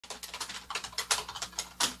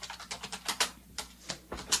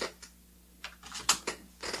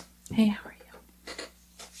Hey, how are you?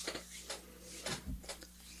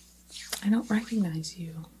 I don't recognize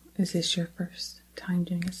you. Is this your first time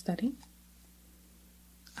doing a study?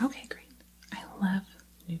 Okay, great. I love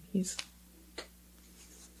newbies.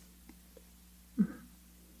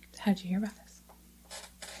 How'd you hear about us?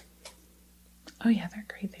 Oh yeah, they're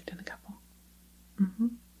great. They've done a couple.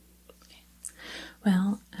 Okay.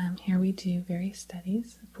 Well, here we do various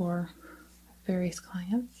studies for various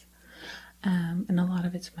clients, and a lot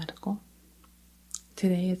of it's medical.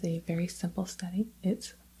 Today is a very simple study.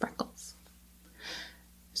 It's freckles.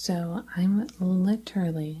 So I'm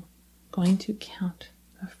literally going to count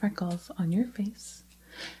the freckles on your face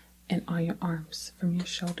and on your arms from your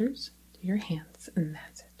shoulders to your hands, and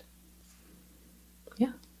that's it.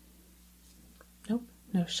 Yeah. Nope.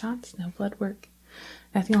 No shots, no blood work,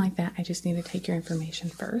 nothing like that. I just need to take your information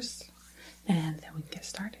first, and then we can get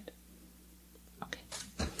started. Okay.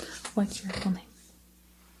 What's your full name?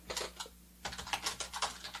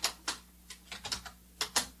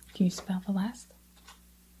 Can you spell the last?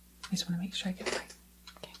 I just want to make sure I get it right.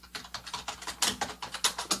 Okay.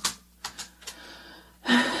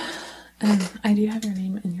 I do have your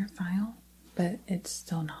name in your file, but it's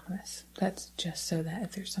still anonymous. That's just so that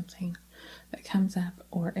if there's something that comes up,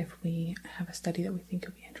 or if we have a study that we think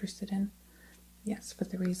you'll be interested in. Yes,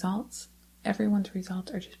 but the results, everyone's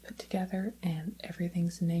results are just put together and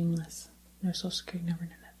everything's nameless. No social security number,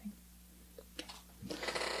 no nothing. Okay.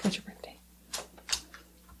 What's your birthday?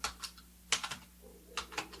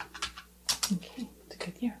 Okay, it's a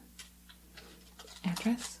good year.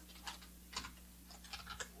 Address?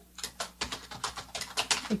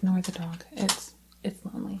 Ignore the dog. It's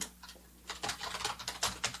lonely.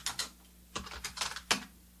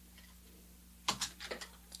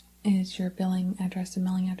 Is your billing address and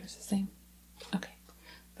mailing address the same? Okay.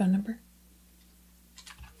 Phone number?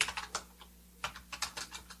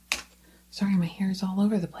 Sorry, my hair is all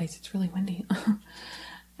over the place. It's really windy.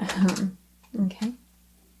 Okay.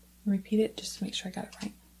 Repeat it just to make sure I got it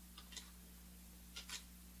right.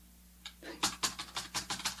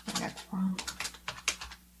 I got it wrong.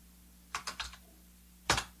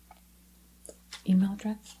 Email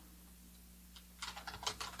address?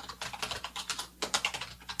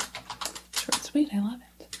 Short and sweet, I love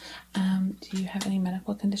it. Do you have any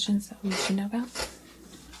medical conditions that we should know about?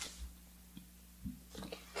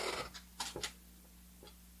 Okay.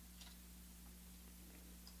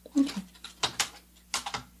 Okay.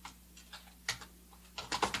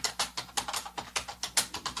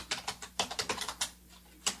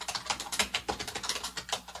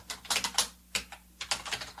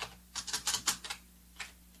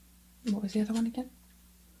 What was the other one again?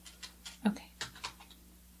 Okay.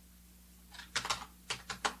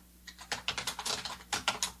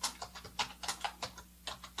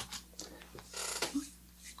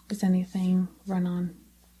 Does anything run on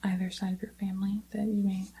either side of your family that you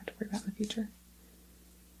may have to worry about in the future?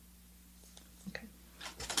 Okay.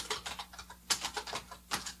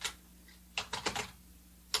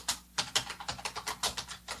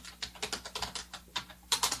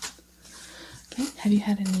 Okay. Have you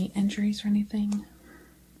had any injuries or anything?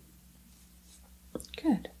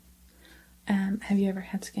 Good. Have you ever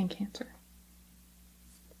had skin cancer?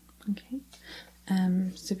 Okay.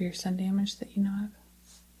 Severe sun damage that you know of?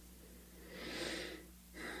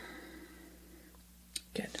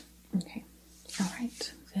 Good. Okay. All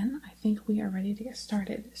right. Then I think we are ready to get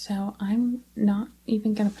started. So I'm not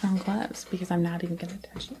even going to put on gloves because I'm not even going to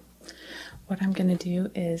touch you. What I'm going to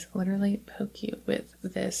do is literally poke you with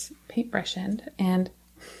this paintbrush end, and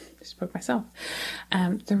just poke myself.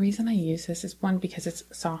 The reason I use this is, one, because it's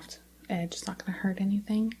soft edge. It's not going to hurt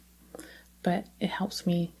anything, but it helps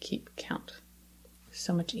me keep count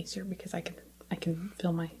so much easier because I can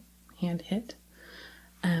feel my hand hit.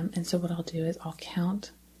 And so what I'll do is I'll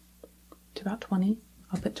count to about 20.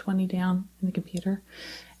 I'll put 20 down in the computer,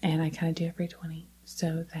 and I kind of do every 20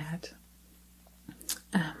 so that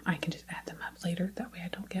I can just add them up later. That way I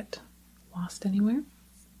don't get lost anywhere.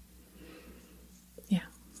 Yeah.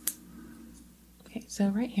 Okay, so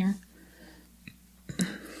right here,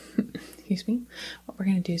 excuse me, what we're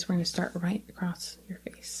going to do is we're going to start right across your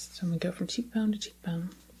face. So I'm going to go from cheekbone to cheekbone.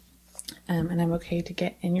 And I'm okay to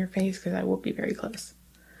get in your face because I will be very close.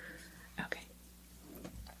 Okay.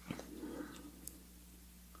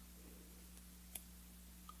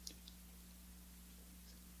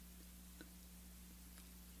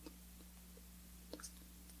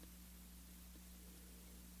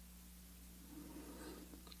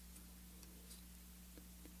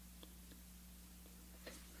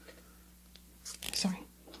 Sorry,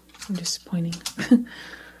 I'm just pointing.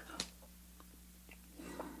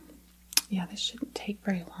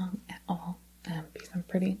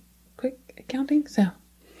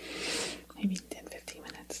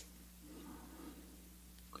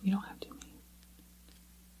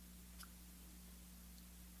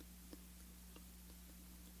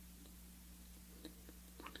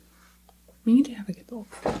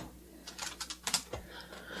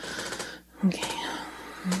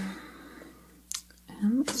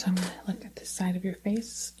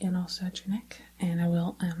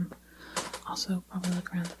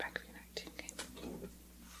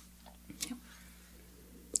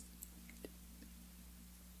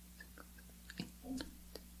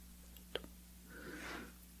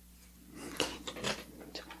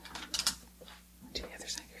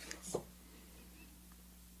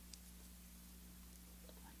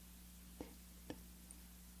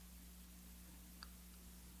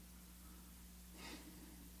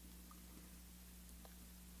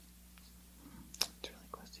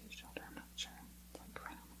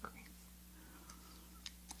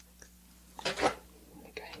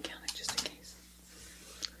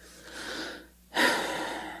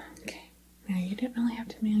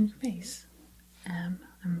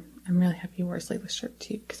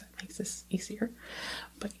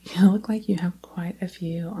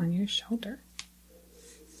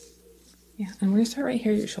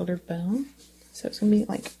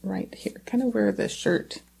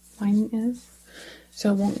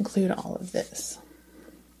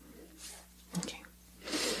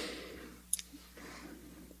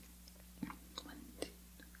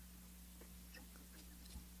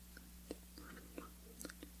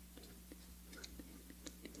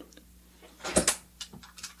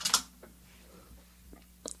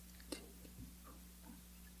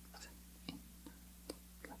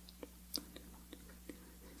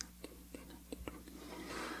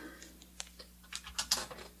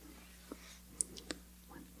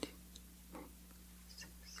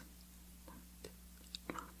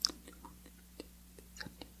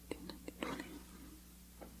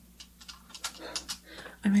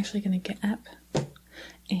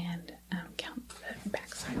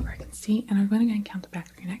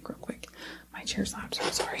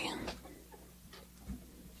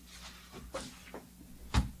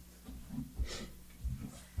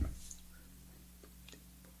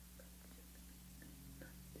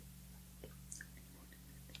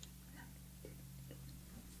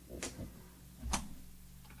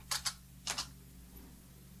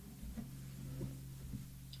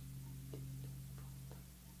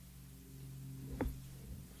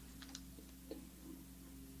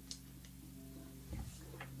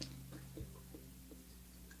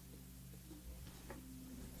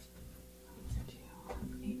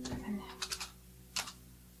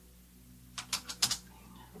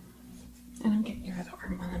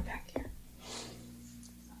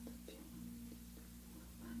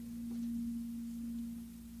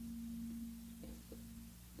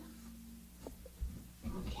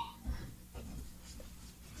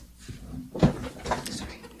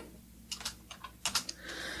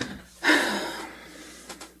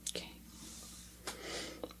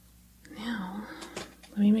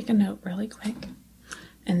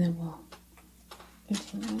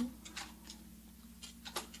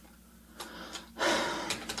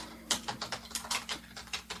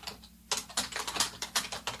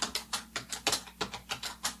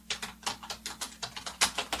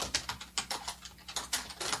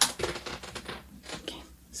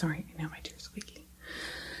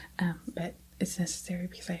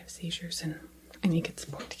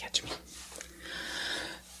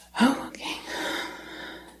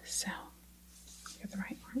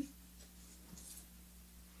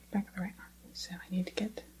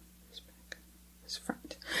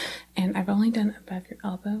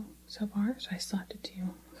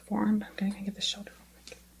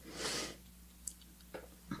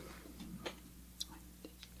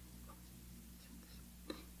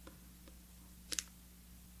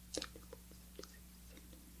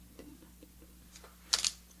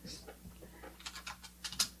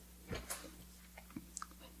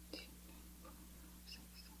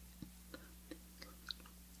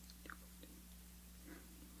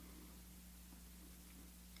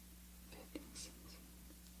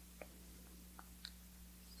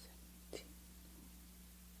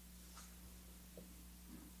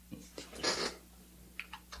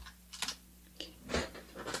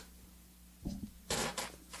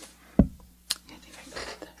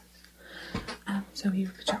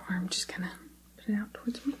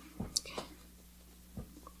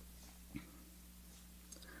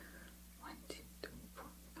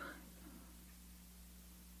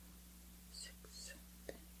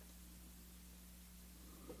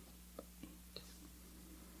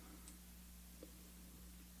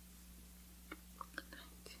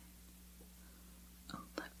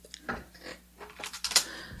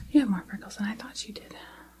 You have more freckles than I thought you did.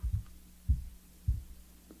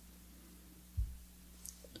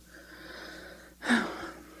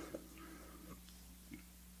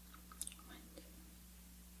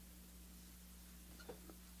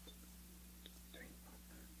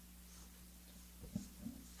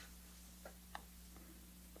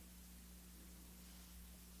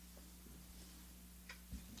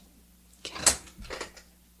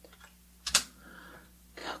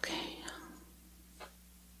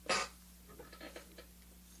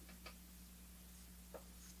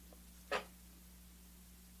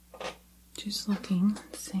 Just looking,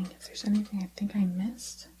 seeing if there's anything I think I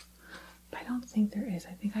missed. But I don't think there is.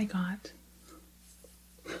 I think I got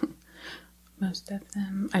most of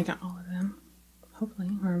them. I got all of them, hopefully,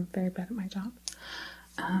 or I'm very bad at my job.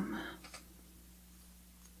 I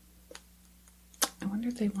wonder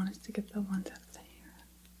if they want us to get the ones out of the hair.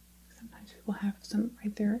 Sometimes people have some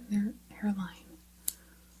right there in their hairline.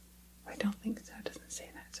 But I don't think so. It doesn't say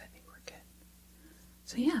that, so I think we're good.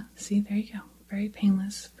 So yeah, see, there you go. Very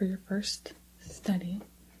painless for your first study.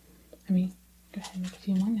 Let me go ahead and make a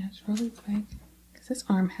few more notes really quick, because this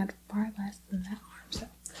arm had far less than that arm, so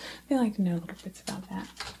I like to know little bits about that.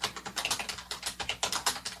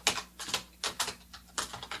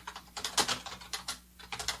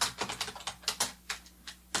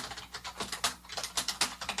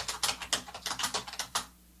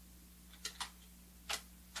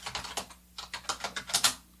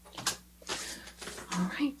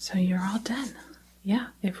 Alright, so you're all done. Yeah,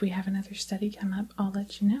 if we have another study come up, I'll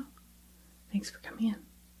let you know. Thanks for coming in.